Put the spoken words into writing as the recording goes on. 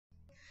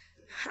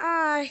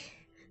Hi,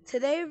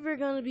 today we're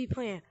gonna be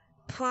playing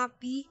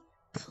Poppy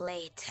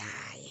Playtime.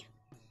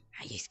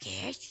 Are you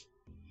scared?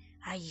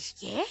 Are you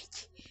scared?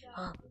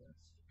 Oh,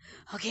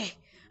 okay,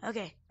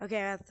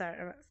 let's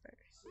start.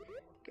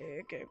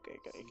 Okay.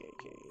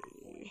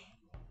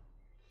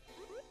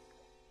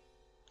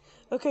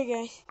 Okay,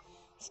 guys,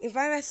 if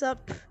I mess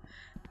up,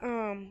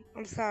 I'm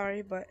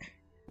sorry, but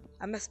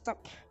I messed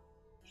up.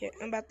 Here,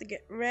 I'm about to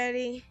get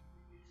ready.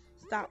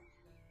 Stop.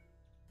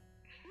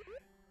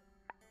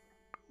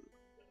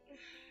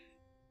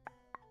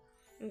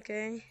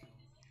 Okay.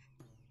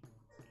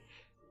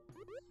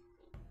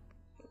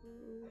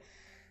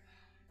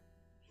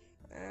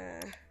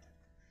 Uh,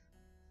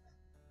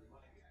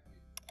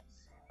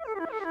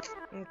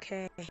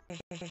 okay.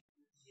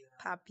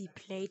 Poppy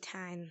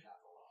Playtime.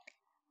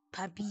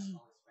 Poppy.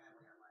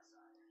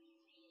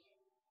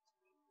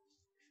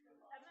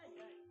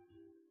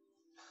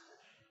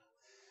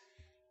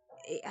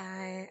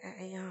 I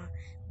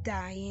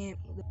dying.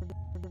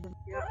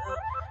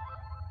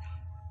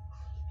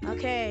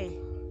 Okay,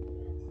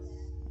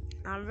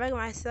 I'm wrecking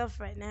myself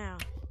right now.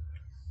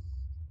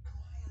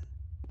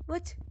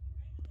 What?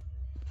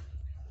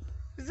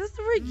 Is this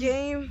the right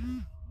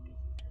game?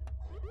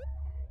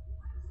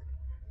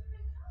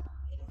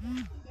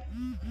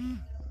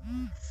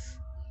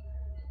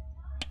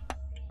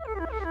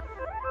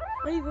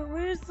 Wait, but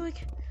where's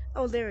like?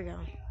 Oh, there we go.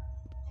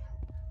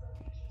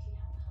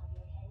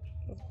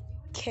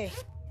 Okay,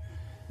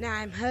 now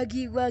I'm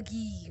Huggy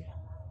Wuggy.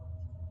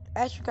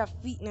 I actually got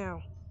feet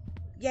now.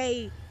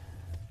 Yay!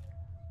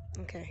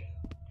 Okay,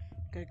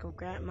 gotta go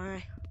grab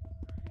my.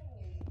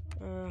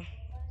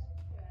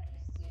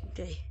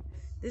 Okay,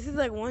 this is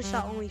like one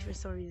shot only for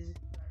some reason.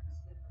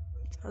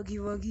 Huggy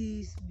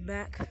Wuggy's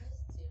back.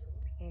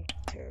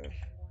 Okay.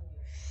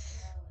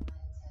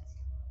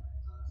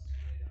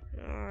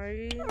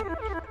 Alright.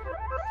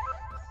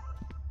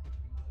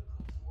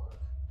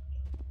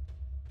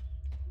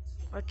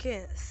 I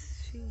can't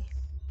see.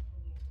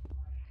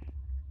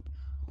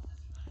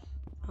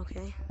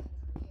 Okay.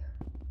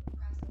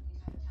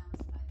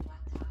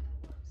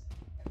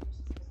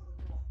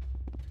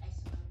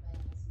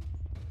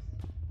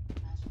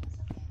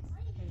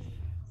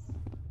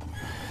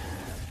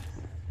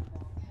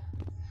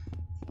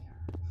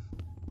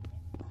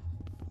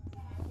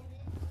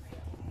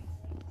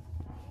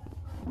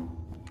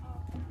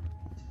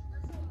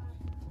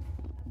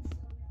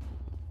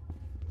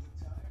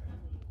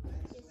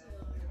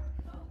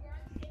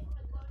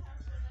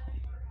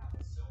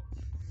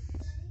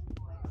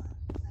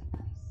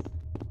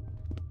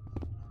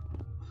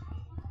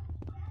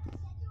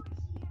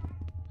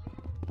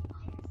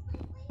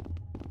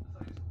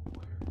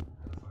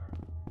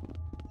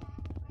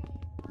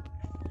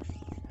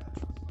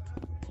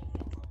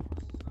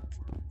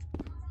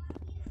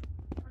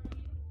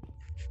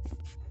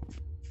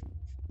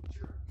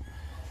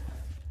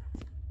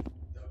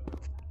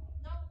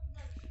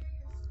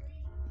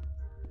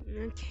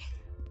 Okay.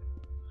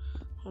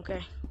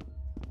 Okay.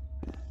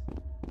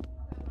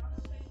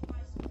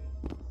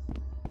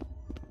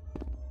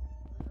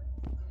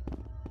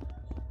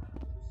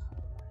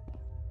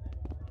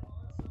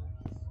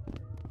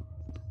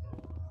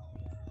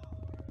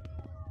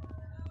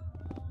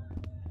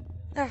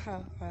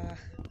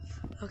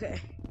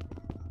 Okay.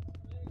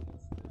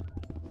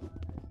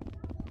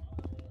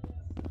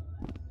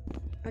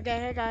 Okay,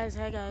 hey guys.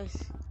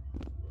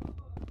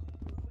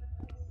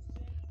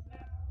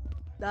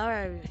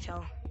 Alright,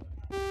 Rachel.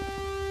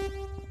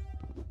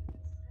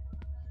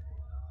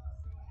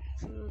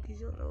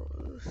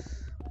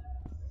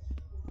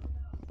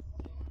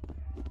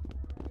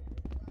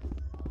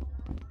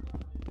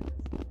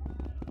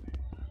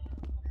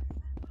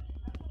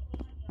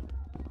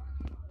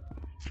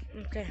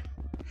 Okay.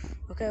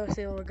 Okay, let's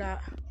see what we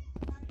got.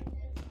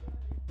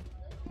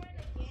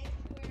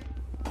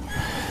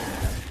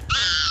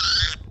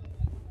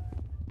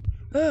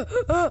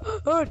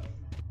 Oh.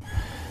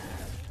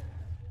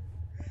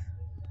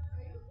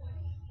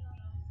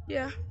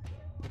 Yeah.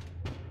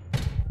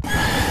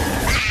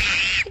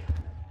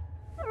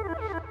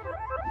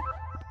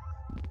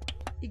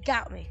 You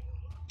got me.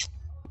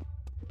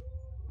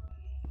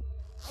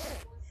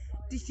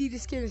 You see,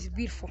 this skin is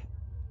beautiful.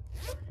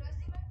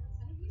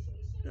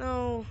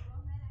 No,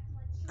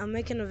 I'm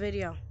making a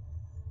video.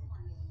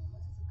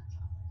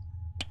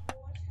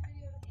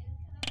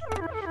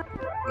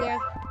 Yeah.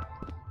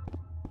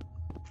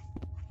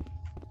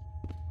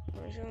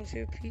 Where's on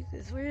two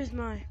pieces? Where's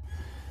my?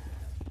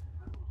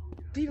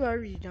 People are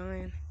already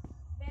dying.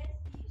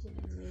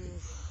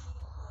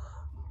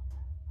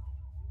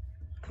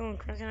 Come on,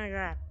 what can I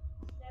grab?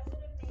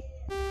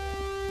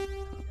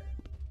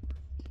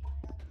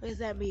 What does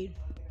that mean?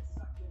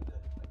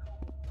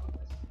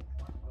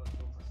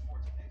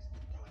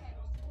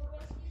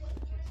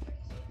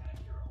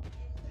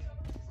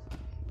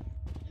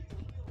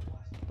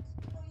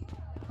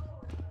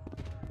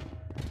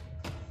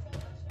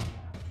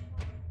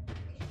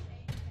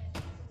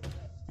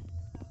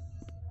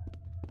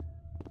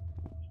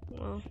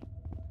 Well,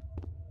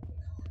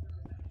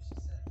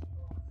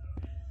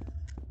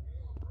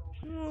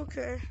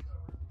 Okay.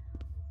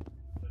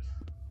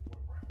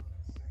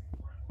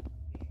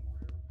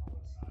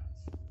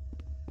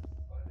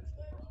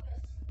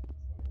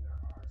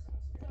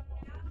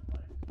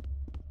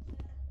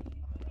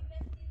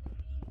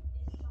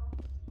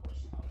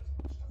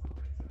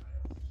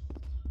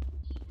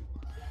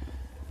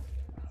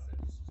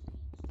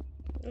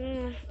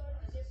 Mm,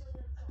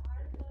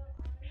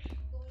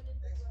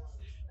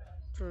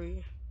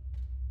 3.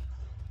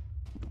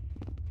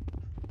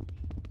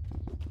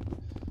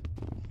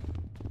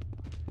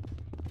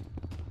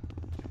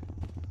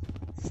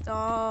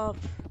 Stop.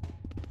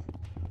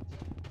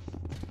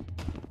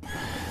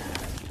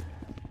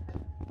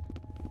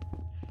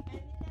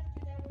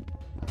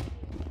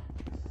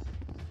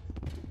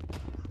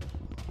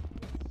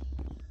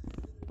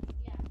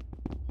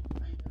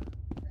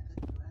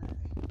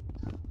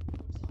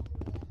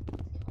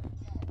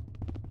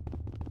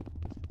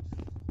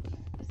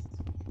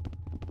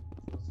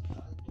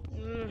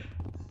 Mm.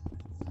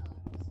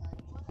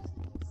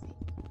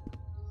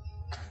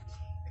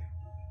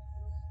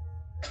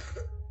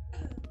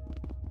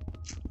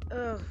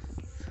 Ugh.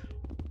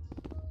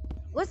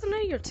 What's the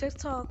name of your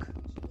TikTok?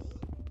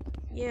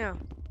 Yeah,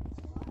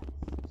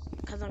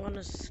 cause I'm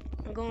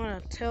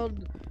gonna tell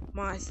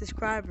my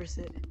subscribers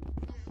it.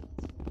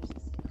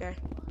 Okay.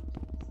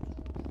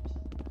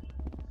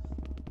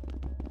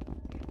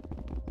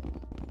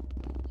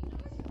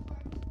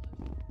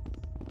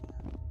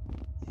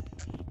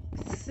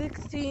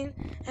 16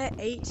 at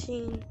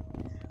 18.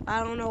 I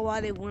don't know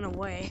why they went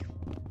away.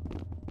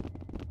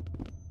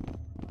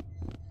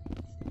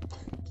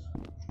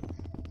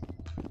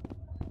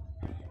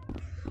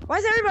 Why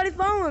is everybody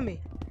following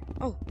me?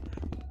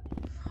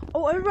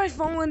 Oh, everybody's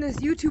following this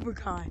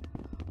YouTuber guy.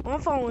 Oh,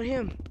 I'm following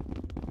him.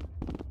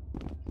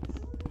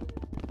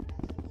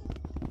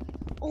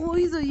 Oh,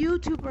 he's a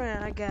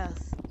YouTuber, I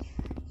guess.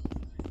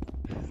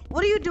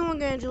 What are you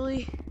doing,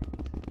 Angeli?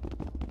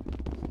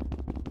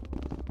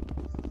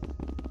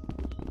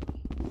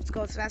 Let's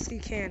go as fast as you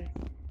can.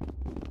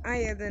 I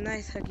am the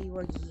nice Huggy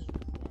Wuggy.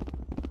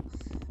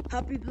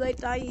 Happy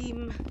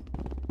playtime.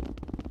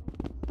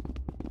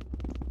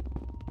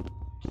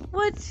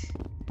 What?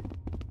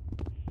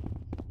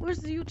 Where's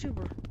the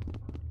YouTuber?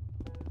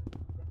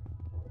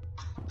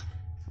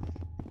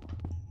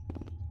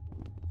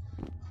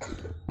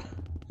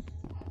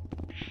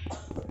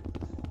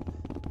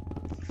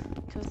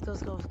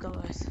 Let's go,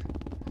 guys.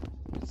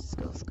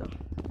 Let's go.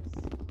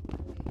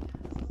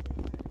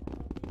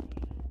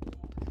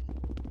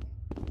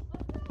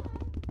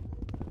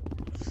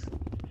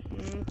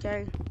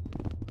 Okay.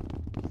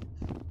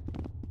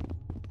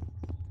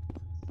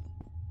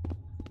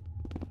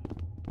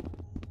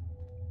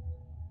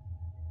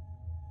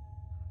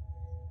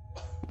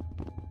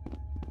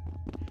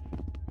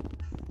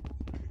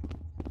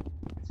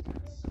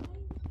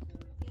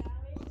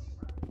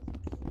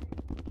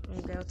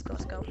 Okay, let's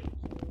go.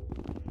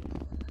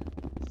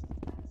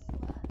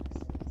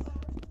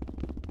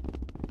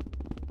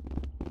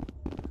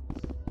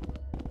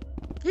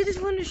 He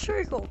just won the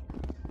circle.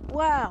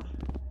 Wow.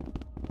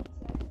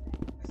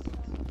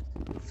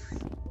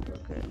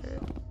 Okay.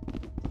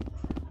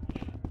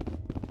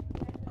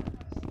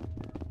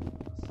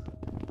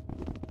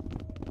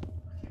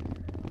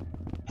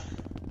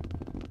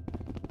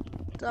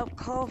 Stop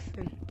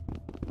coughing.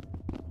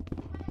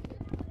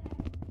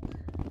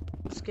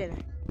 Just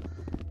kidding.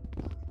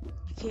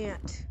 You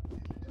can't.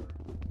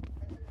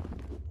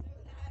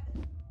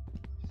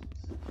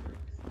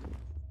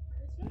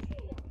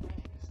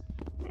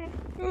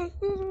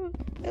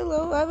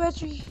 Hello, I'm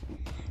actually.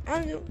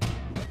 Run!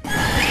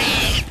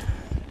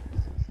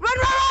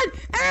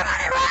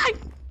 Everybody run!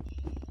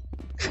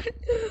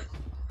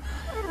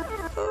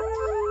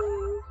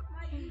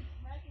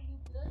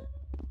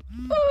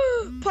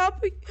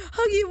 Poppy,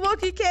 Huggy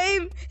Wuggy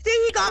came. Then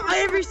he got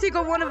every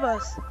single one of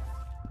us.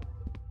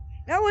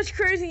 That was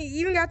crazy. He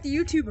even got the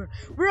YouTuber.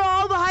 We're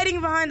all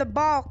hiding behind the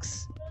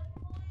box.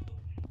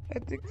 I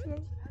think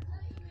so.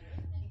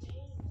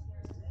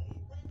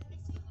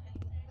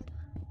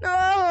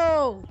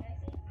 No!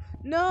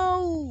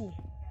 No!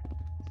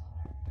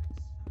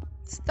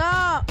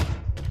 Stop!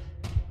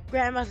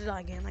 Grandma's to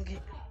die again. I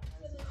can't.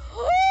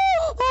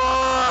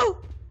 Oh!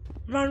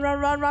 Run!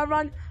 Run!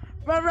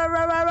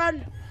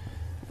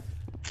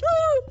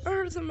 I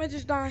heard somebody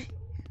just die.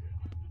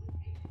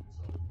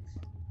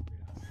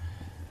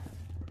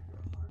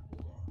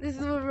 This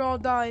is where we all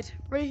died.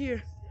 Right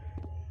here.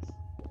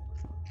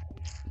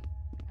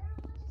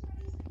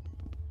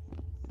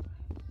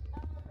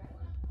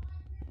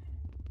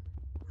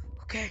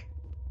 Okay.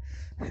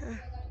 Okay,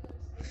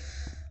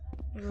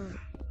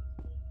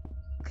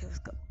 let's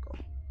go.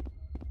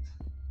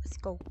 Let's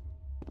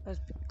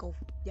go.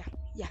 Yeah.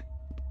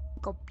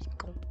 Go.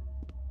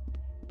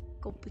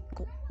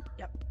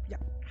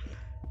 Yep.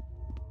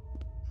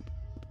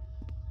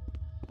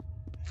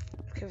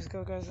 Okay, let's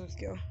go, guys. Let's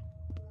go.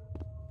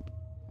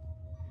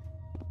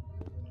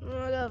 Oh,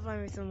 I gotta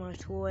find me some more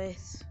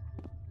toys.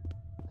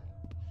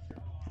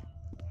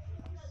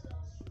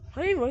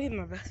 I didn't look at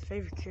my best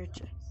favorite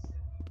character.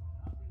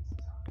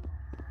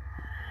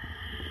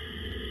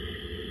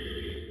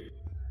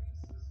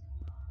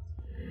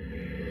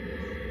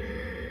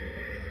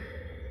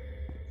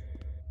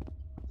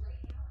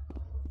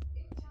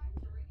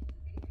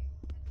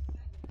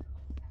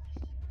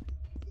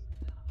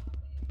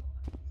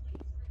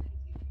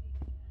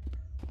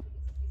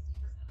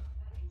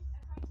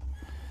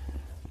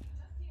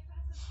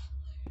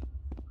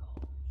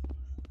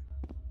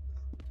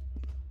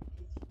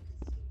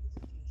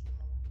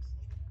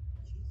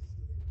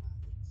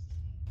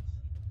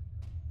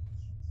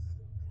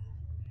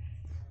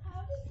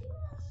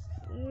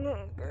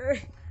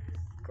 Okay.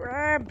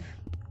 Grab.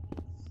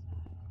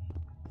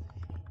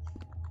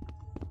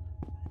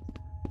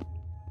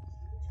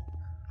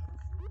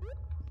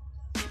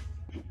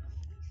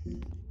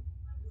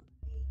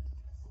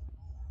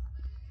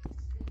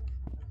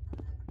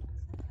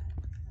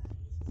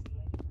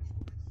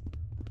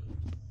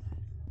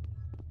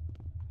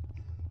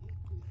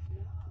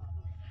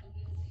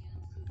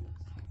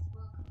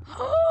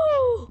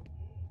 Oh!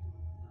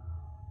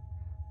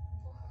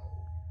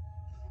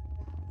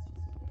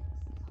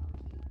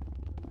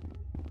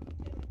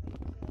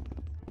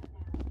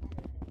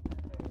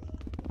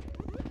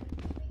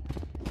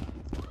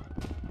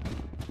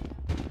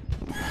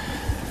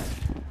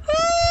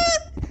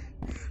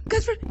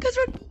 Guys, run! Guys,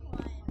 run!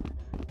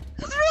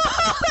 Guys, run!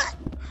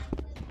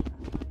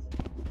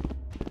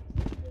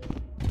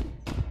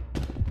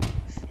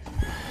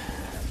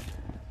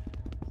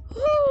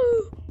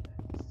 Woo!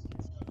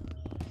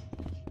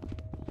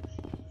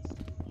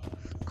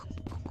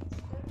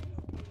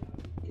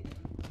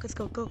 Guys,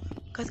 go, go.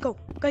 Guys, go.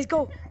 Guys,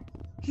 go.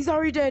 He's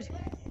already dead.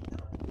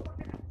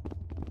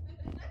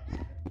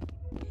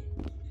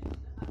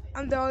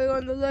 I'm the only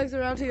one with the legs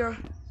around here.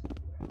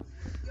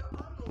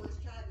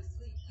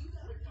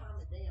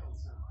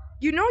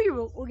 You know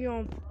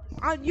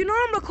you know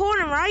I'm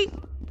recording, right?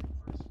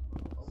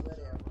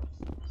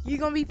 You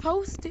gonna be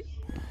posted.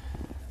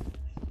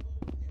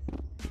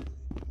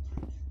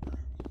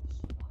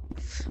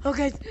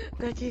 Okay,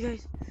 got you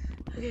guys.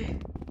 Okay.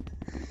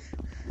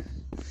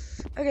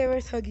 Okay,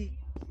 where's Huggy?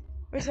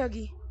 Where's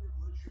Huggy?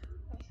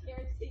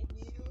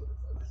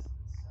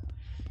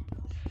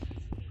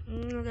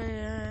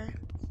 Okay.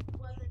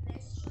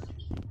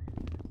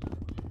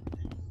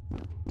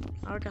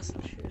 I got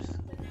some shoes.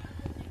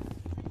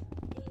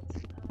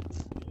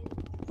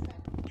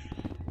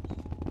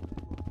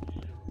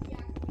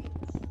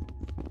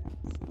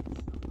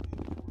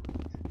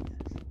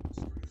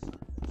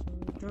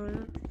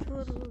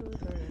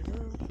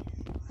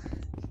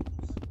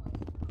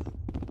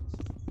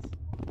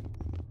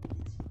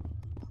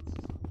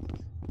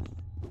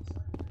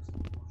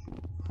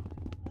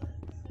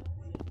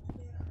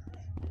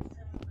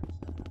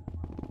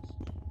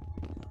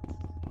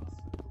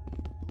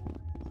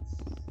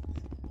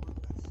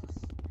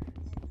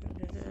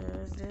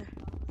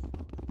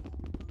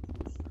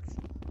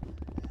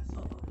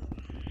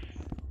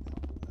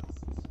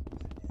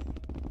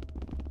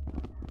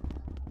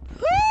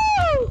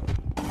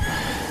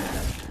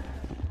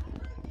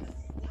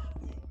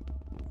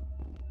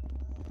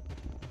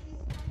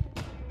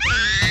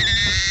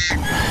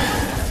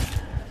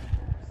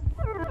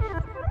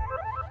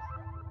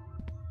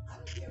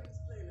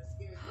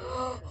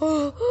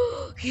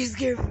 Oh, he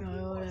scared me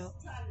all out.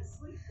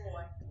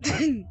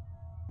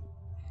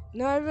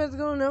 Now everyone's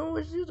gonna know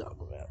what you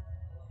talking about.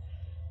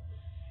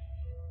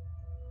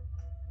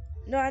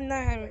 No, I'm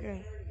not having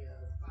it.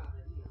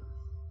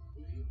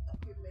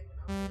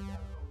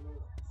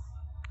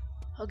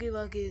 Huggy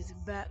Wuggy is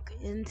back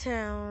in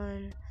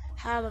town.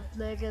 How the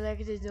flick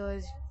the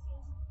doors.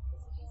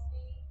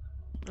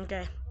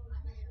 Okay.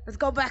 Let's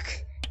go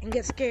back and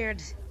get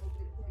scared.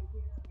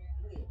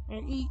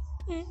 And eat.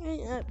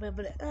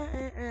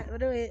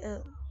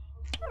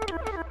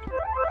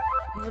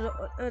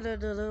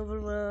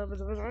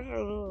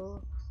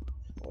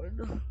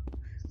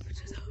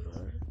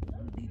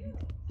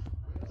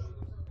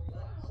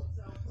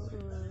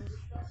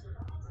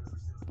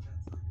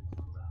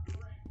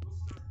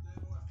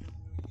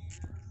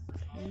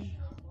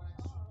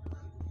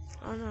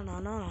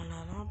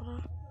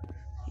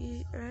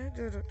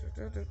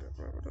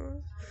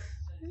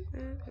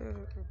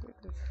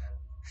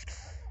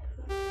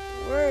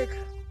 Work.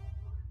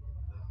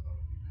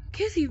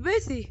 Kissy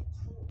busy.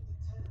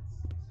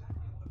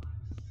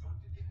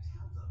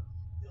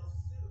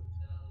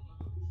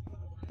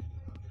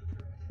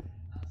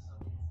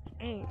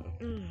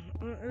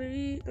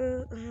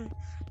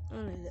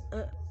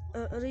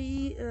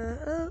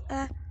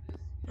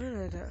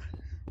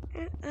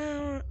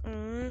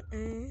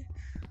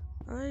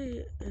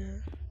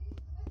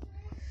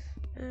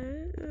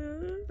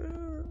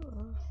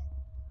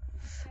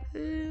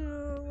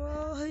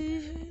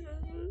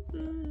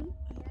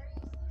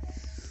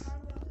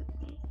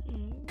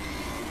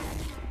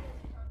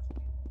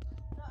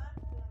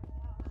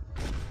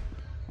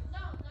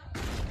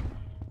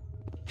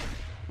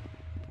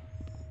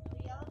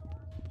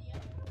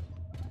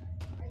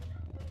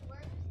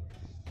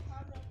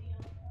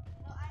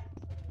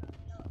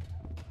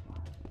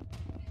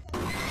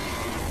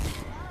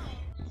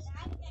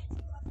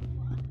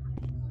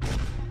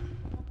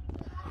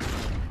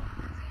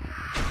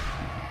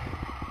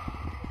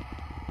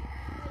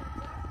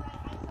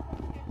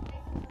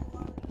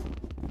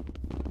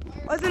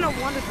 Wasn't a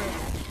wonderful.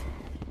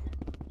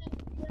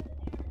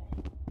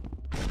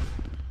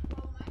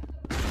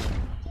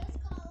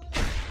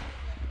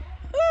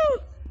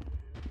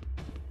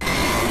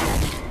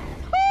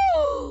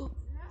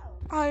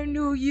 I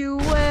knew you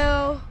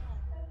well.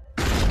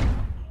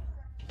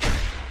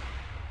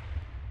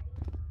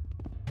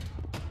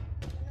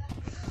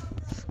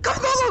 Go,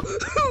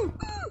 go,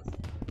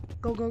 go!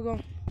 Go, go, go.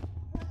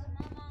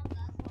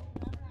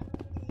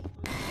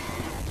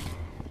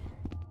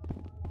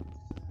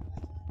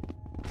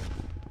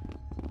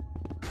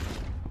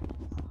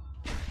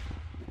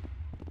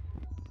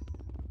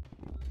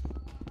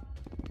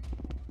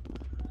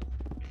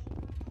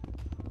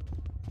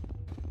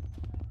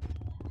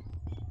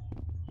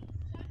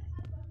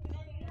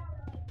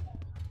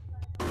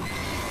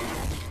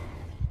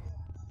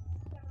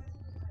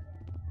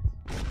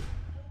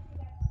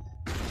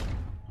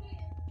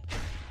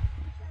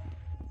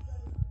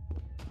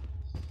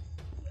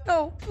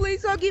 No,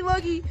 please, Huggy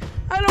Wuggy.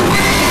 I don't want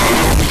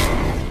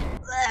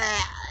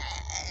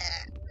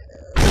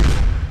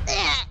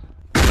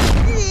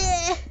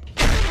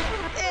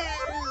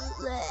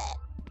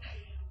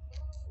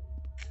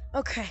to.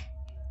 Okay.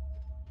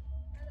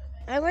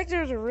 I like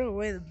there's a real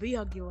way to be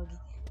Huggy Wuggy.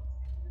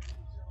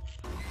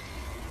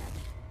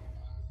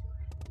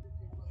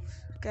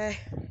 Okay.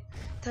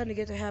 Time to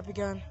get the happy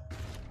gun.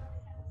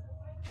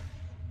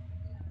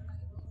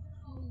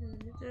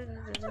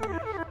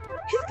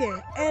 He's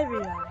getting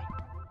everybody.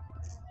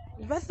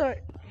 If I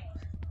start.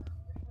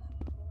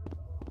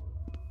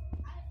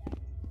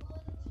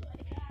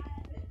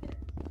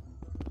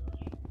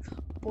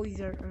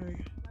 Boys are.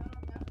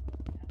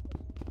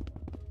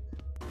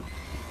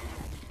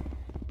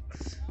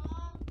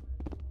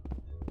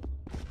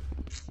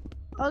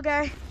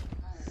 Okay.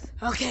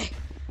 Okay.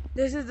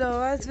 This is the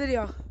last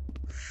video.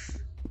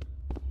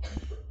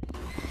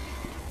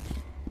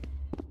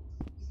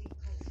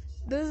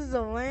 This is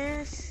the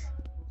last.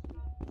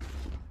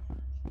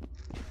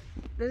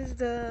 This is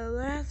the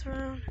last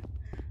round.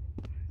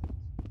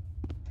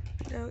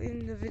 So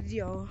in the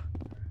video.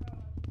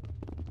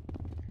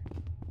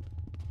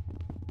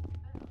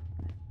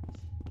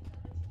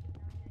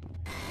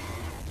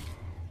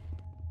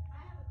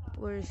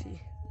 Where is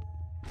he?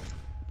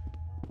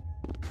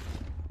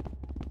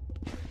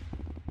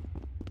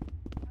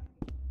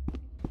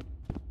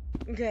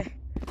 Okay.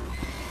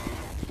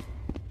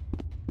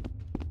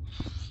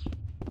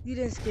 You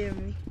didn't scare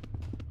me.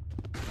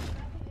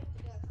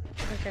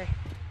 Okay.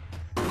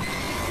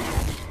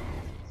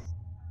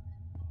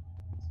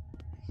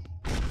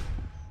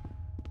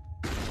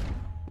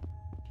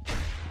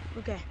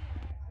 Okay.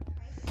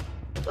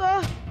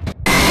 Ah!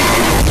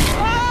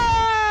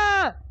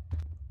 Ah!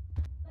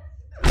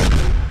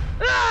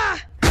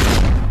 Ah!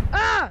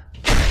 Ah!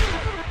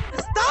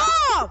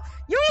 Stop!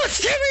 You almost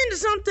scared me into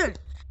something.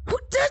 Who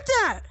did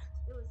that?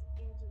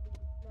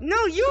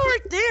 No, you were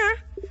right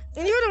there,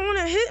 and you're the one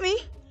that hit me.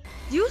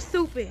 You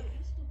stupid.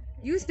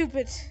 You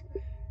stupid.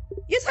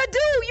 Yes, I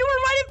do. You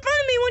were right in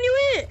front of me when you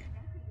hit.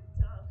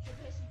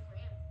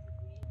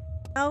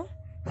 No,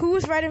 who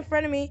was right in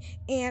front of me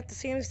and at the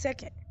same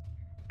second?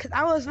 Because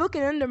I was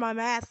looking under my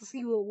mask to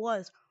see who it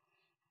was.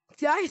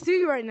 See, I can see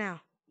you right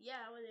now. Yeah,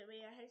 I wasn't when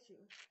I hit you.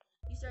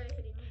 You started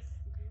hitting me.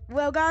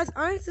 Well, guys,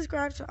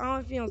 unsubscribe to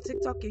Auntie on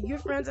TikTok. If you're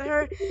friends with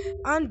her,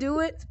 undo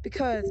it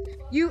because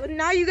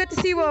now you get to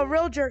see what a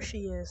real jerk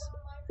she is.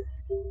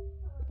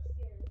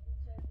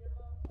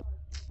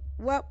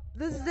 Well,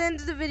 this is the end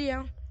of the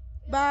video.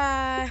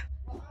 Bye.